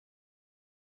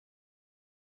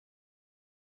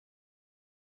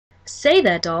Say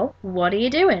there, doll, what are you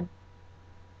doing?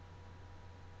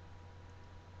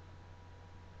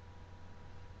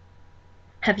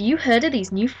 Have you heard of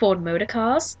these new Ford motor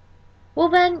cars? Well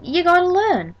then, you gotta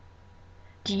learn.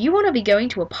 Do you want to be going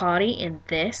to a party in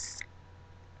this?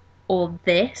 Or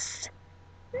this?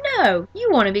 No,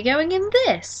 you want to be going in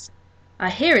this. I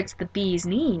hear it's the bee's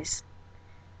knees.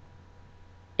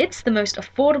 It's the most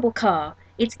affordable car.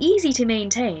 It's easy to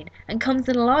maintain and comes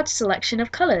in a large selection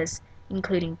of colors,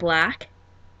 including black,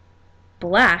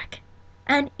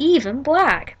 and even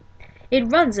black.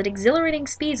 It runs at exhilarating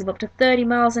speeds of up to 30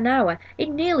 miles an hour. It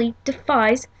nearly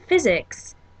defies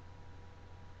physics.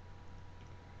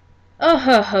 Oh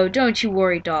ho ho, don't you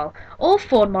worry, doll. All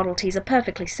Ford Model Ts are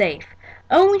perfectly safe.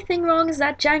 Only thing wrong is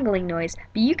that jangling noise,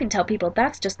 but you can tell people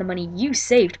that's just the money you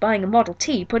saved buying a Model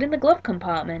T put in the glove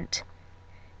compartment.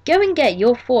 Go and get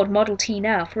your Ford Model T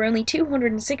now for only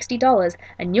 $260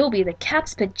 and you'll be the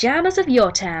cat's pajamas of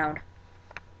your town.